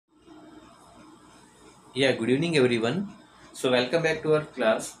Yeah, good evening everyone. So welcome back to our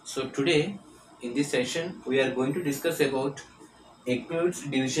class. So today in this session we are going to discuss about Euclid's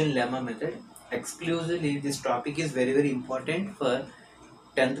division lemma method. Exclusively this topic is very important for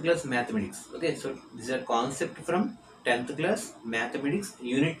 10th class mathematics. Okay, so this is a concept from 10th class mathematics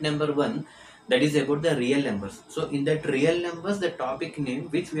unit number 1, that is about the real numbers. So in that real numbers, the topic name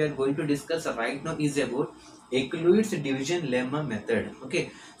which we are going to discuss right now is about Euclid's division lemma method.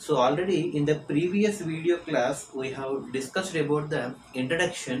 Okay, so already in the previous video class we have discussed about the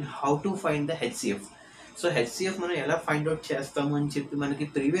introduction, how to find the HCF. So HCF మనం ఎలా find out చేస్తాము అని చెప్పి మనకి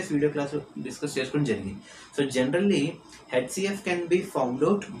previous video class discuss చేసుకోవడం జరిగింది. So generally HCF can be found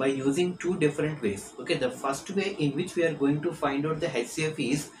out by using two different ways. Okay, the first way in which we are going to find out the HCF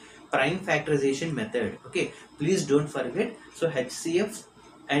is prime factorization method. Okay, please don't forget. So HCF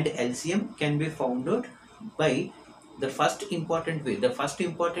and LCM can be found out by the first important way. The first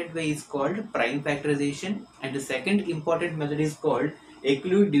important way is called prime factorization, and the second important method is called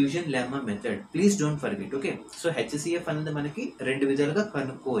Euclid division lemma method. Please don't forget. Okay, so HCF అనేది మనకి రెండు విధాలుగా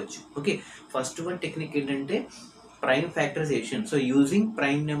కనుక్కోవచ్చు. Okay, first one technique ఏంటంటే prime factorization. So using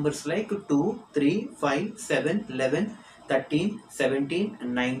prime numbers like 2, 3, 5, 7, 11, 13, 17,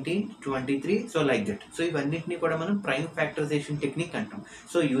 19, 23, so like that. So ఇవన్నిటిని కూడా మనం prime factorization technique అంటాం.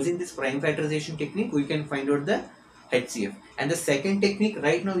 So using this prime factorization technique we can find out the HCF. And the second technique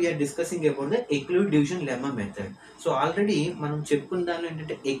right now we are discussing about the Euclid division lemma method. So already మనం చెప్పుకున్న దానిలో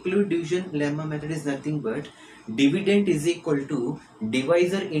ఏంటంటే Euclid division lemma method is nothing but dividend is equal to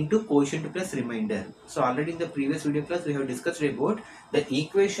divisor into quotient plus remainder. So already in the previous video class we have discussed about the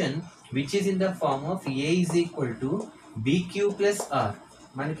equation which is in the form of A is equal to bq plus r.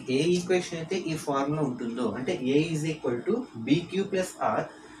 మనకి ఏ equation అయితే ఈ formula ఉంటుందో అంటే A is equal to bq plus r,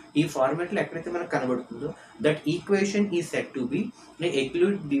 ఈ ఫార్మాట్లో ఎక్కడైతే మనకు కనబడుతుందో that equation ఈ set to be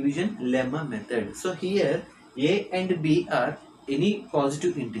Euclid division lemma method. So here A and B are any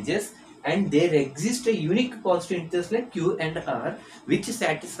positive integers and there exists a unique positive integers like q and r which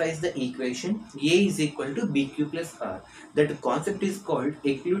satisfies the equation A is equal to bq plus r. That concept is called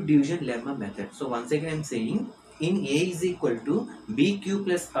Euclid division lemma method. So once again I am saying in A is equal to bq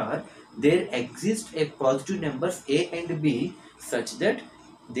plus r there exists a positive numbers A and B such that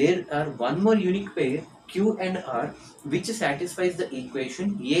there are one more unique pair q and r which satisfies the equation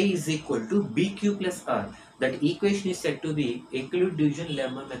A is equal to bq plus r. That equation is said to be Euclid division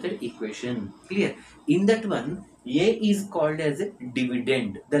lemma method equation. Clear? In that one A is called as a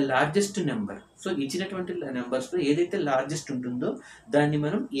dividend, the largest number. So ఇచ్చినటువంటి numbers లో ఏదైతే largest ఉంటుందో దాన్ని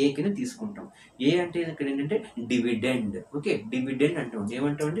మనం ఏ కింద తీసుకుంటాం. ఏ అంటే ఇక్కడ ఏంటంటే డివిడెండ్. ఓకే, డివిడెండ్ అంటాం.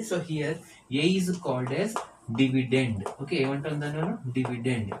 ఏమంటామండి? So here A is called as dividend. Okay, ఏమంటాం దాన్ని మనం?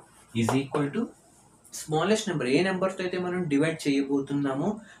 Dividend is equal to smallest number. ఏ నెంబర్తో అయితే మనం డివైడ్ చేయబోతున్నామో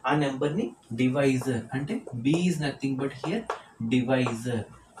ఆ నెంబర్ని డివైజర్ అంటే B is nothing but here divisor.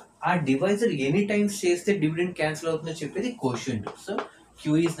 ఆ డివైజర్ ఎనీ టైమ్స్ చేస్తే డివిడెండ్ క్యాన్సిల్ అవుతుందో చెప్పేది quotient. So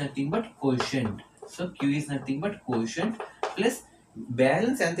Q is nothing but quotient. So Q is nothing but quotient plus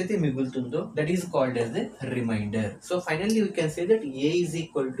balance ఎంతైతే మిగులుతుందో that is called as the remainder. So finally we can say that A is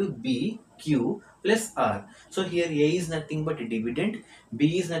equal to be queue plus r. So here A is nothing but a dividend, B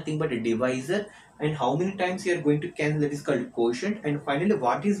is nothing but a divisor, and how many times you are going to cancel, that is called quotient, and finally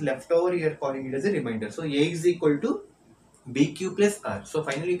what is left over you are calling it as a remainder. So A is equal to bq plus r. So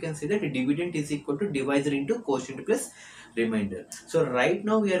finally you can say that a dividend is equal to divisor into quotient plus remainder. So right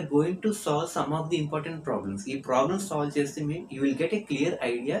now we are going to solve some of the important problems. Ee problem solve cheste you will get a clear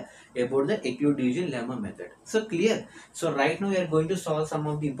idea about the Euclid division lemma method. So clear? So right now we are going to solve some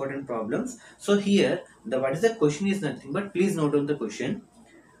of the important problems. So here the what is the question is nothing but, please note down the question.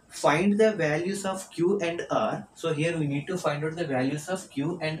 Find the values of q and r. So here we need to find out the values of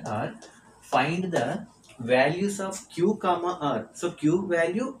q and r. Find the values of q comma r. So q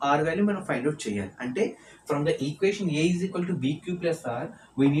value, r value మనం find out చేయాలి. అంటే from the equation A is equal to bq plus r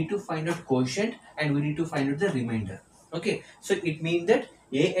we need to find out quotient and we need to find out the remainder. Okay, so it means that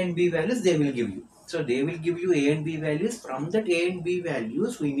A and B values they will give you. So they will give you A and B values. From that A and B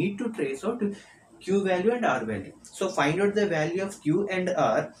values we need to trace out q value and r value. So find out the value of q and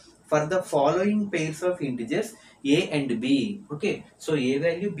r for the following pairs of integers A and B. Okay, so A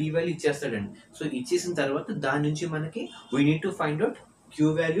value B value ఇచ్చేస్తాడండి. So ఇచ్చేసిన తర్వాత దాని నుంచి మనకి we need to find out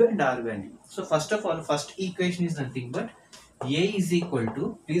q value and r value. So first of all, first equation is nothing but A is equal to,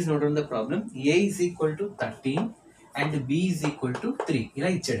 please note on the problem, A is equal to 13 and B is equal to 3. ఇలా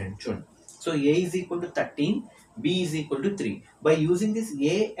ఇచ్చాడండి చూడండి. So A is equal to 13, B is equal to 3. By using this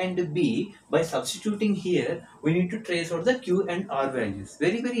A and B, by substituting here, we need to trace out the q and r values.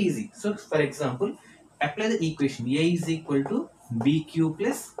 Very easy. So for example, apply the equation A is equal to bq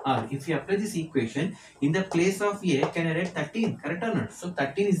plus r. If you apply this equation in the place of a, can I write 13? Correct or not? So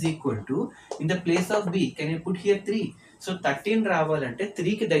 13 is equal to, in the place of b, can I put here 3? So 13 రావాలంటే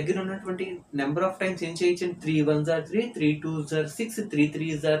 3 కి దగ్గర ఉన్నటువంటి number of times ఏం చేయొచ్చు? 3 1s are 3, 3 2s are 6, 3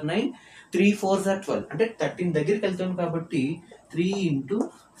 3s are 9, 3 4s are 12. అంటే 13 దగ్గరికి వెళ్తాం కాబట్టి 3 into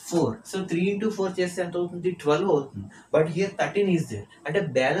 4. సో 3 into 4 చేస్తే ఎంత అవుతుంది? 12 అవుతుంది. But here 13 is there. అంటే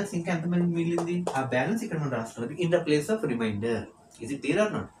బ్యాలెన్స్ ఇంకా ఎంత మిగిలింది? ఆ బ్యాలెన్స్ ఇక్కడ మనం రాస్తున్నాం in the place of reminder. Is it clear or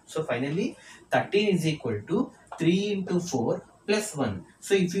not? So finally 13 is equal to 3 into 4 plus 1.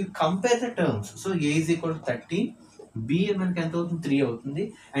 So if you compare the terms, so a is equal to 13, b మనకి ఎంత అవుతుంది? 3 అవుతుంది,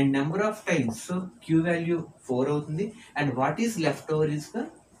 and number of times, so q value 4 అవుతుంది, and what is left over is the,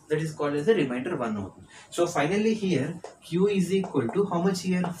 that is called as the remainder 1 అవుతుంది. So finally here q is equal to how much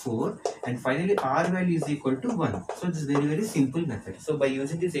here? 4, and finally r value is equal to 1. So this is very simple method. So by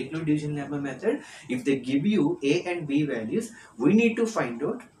using this Euclid division lemma method, if they give you a and b values, we need to find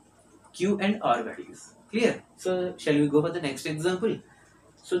out q and r values. Clear? So shall we go for the next example?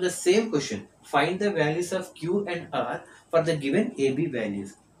 So the same question, find the values of q and r for the given ab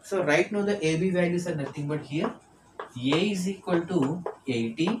values. So right now the ab values are nothing but here a is equal to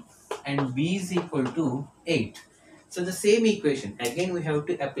 80 and b is equal to 8. So the same equation again we have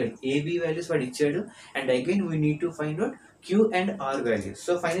to apply ab values what ichadu, and again we need to find out q and r values.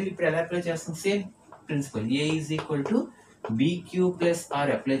 So finally ఇప్పుడు ఎలా apply చేస్తాం? Same principle, a is equal to bq plus r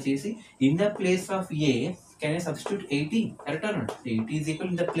apply చేసి in the place of a can I substitute 80? Correct or not? 80 is equal,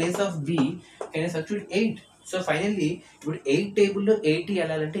 in the place of b can I substitute 8? So finally ఇప్పుడు 8 table లో 80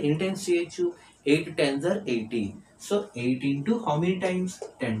 వెళ్ళాలంటే ఎన్ని times చేయొచ్చు? 8 10s are 80. So 8 into how many times?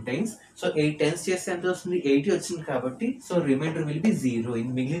 10 times. So 8 10s చేస్తే ఎంత వస్తుంది? 80 వచ్చింది కాబట్టి so remainder will be 0.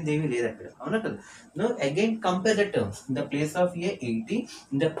 ఇది మిగిలింది ఏమీ లేదు అక్కడ, అవునా కదా? Now again compare the terms. In the place of a 80,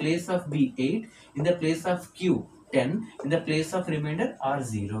 in the place of b 8, in the place of q 10, in the place of remainder r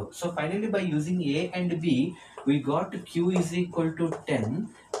 0. So finally by using a and b we got q is equal to 10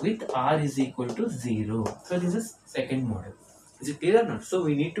 with r is equal to 0. So this is second model. Is it clear or not? So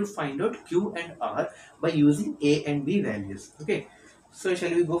we need to find out q and r by using a and b values. Okay. So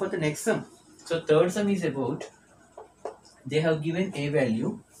shall we go for the next sum? So third sum is about, they have given a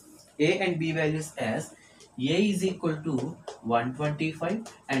value, a and b values as a is equal to 125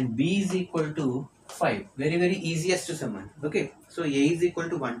 and b is equal to 5. Very easiest to sum. Okay. So a is equal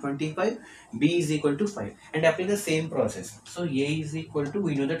to 125, b is equal to 5, and apply the same process. So a is equal to,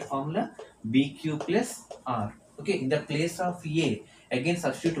 we know that formula, bq plus r. Okay, in the place of a again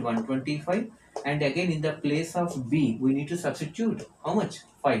substitute 125, and again in the place of b we need to substitute how much?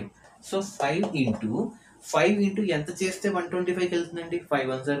 5. So 5 into ఎంత చేస్తే 125 కి వెళ్తుందండి? 5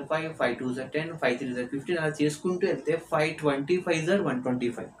 1s are 5, 5 2s are 10, 5 3s are 15, అలా చేసుకుంటూ వెళ్తే 525s are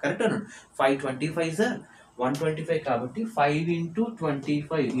 125. Correct అన్న? 525s are 125 కాబట్టి 5 into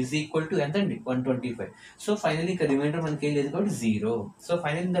 25 is equal to ఎంత అండి? 125. సో ఫైనల్లీ ఇక్కడ రిమైండర్ మనకి ఏం లేదు కాబట్టి 0. So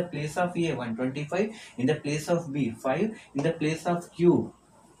final in the place of a 125, in the place of b 5, in the place of q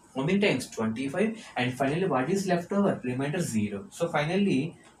how many times? 25, and finally what is left over? Remainder 0. So finally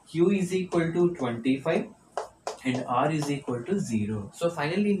q is equal to 25 and r is equal to 0. So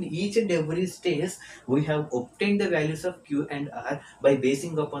finally in each and every stage we have obtained the values of q and r by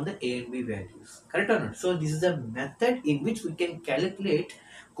basing upon the a and b values. Correct or not? So this is a method in which we can calculate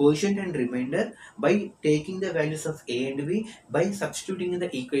quotient and remainder by taking the values of a and b by substituting in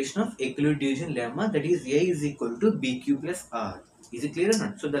the equation of Euclid division lemma, that is a is equal to bq plus r. Is it clear or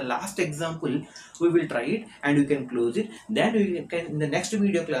not? So the last example we will try it and we can close it. Then we can, in the next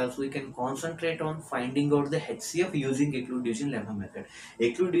video class, we can concentrate on finding out the HCF using Euclid division lemma method.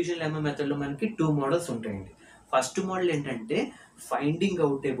 Euclid division lemma method లో మనకి 2 models ఉంటాయండి. First model ఏంటంటే finding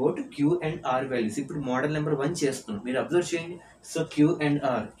out about Q and are values. ఇప్పుడు model number 1 చేస్తున్నాం, మీరు observe చేయండి. So Q and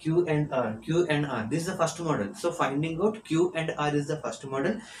are, Q and are, Q and are, this is the first model. So finding out Q and are is the first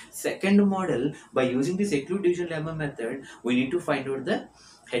model. Second model, by using this Euclid division lemma method we need to find out the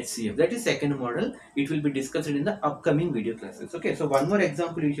HCF. That is second model. It will be discussed in the upcoming video classes. Okay, so one more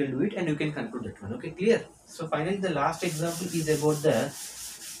example you shall do it and you can conclude that one. Okay, clear? So finally the last example is about the,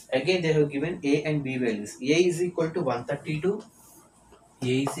 again they have given a and b values. A is equal to 132,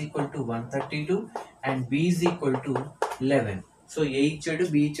 a is equal to 132 and b is equal to 11. So a ఇచ్చాడు,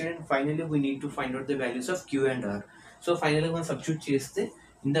 b ఇచ్చాడు, and finally we need to find out the values of q and r. So finally మనం substitute చేస్తే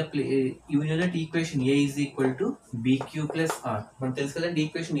in the you know that equation a is equal to bq plus r. మనం తెలుసు కదండి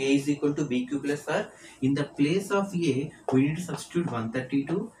equation a is equal to bq plus r. In the place of a we need to substitute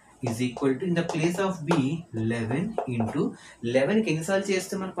 132, is equal to in the place of b 11 into 11 కి ఎన్నిసార్లు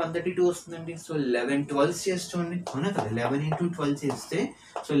చేస్తే మనకు 132 వస్తుందండి. So 11 12 చేస్తుంది అవునా కదా. 11 into 12 చేస్తే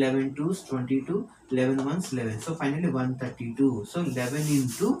so 11 2s 22, 11 1s 11, so finally 132. So 11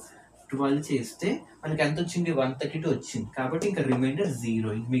 into 12 చేస్తే మనకి ఎంత వచ్చింది, 132 వచ్చింది. కాబట్టి ఇంకా రిమైండర్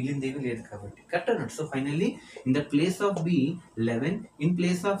 0, మిగిలింది ఏమీ లేదు కాబట్టి కరెక్ట్ అన్నట్టు. So finally in the place of B 11, in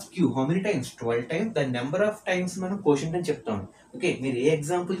place of Q how many times, 12 times. The number of times మనం కోషంట్ అని చెప్తాం. ఓకే, మీరు ఏ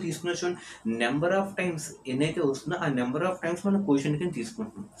ఎగ్జాంపుల్ తీసుకున్నా చూడండి, నెంబర్ ఆఫ్ టైమ్స్ ఎన్నైతే వస్తుందో ఆ నెంబర్ ఆఫ్ టైమ్స్ మనం కోషంట్ కింద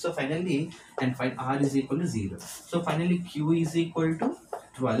తీసుకుంటున్నాం. So finally and fine are is equal to 0. So finally Q is equal to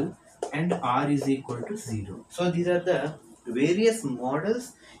 12 and r is equal to 0. So these are the various models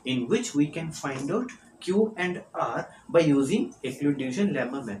in which we can find out Q and R by using Euclid division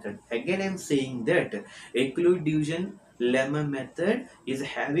lemma method. Again I am saying that Euclid division lemma method is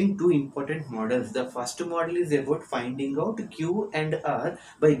having two important models. The first model is about finding out Q and R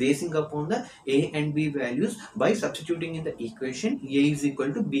by basing upon the A and B values by substituting in the equation A is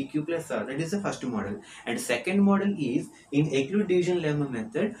equal to bq plus r. That is the first model. And second model is in Euclid division lemma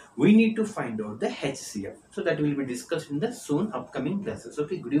method we need to find out the HCF. So that will be discussed in the soon upcoming classes.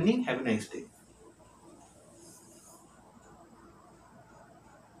 Okay, good evening, have a nice day.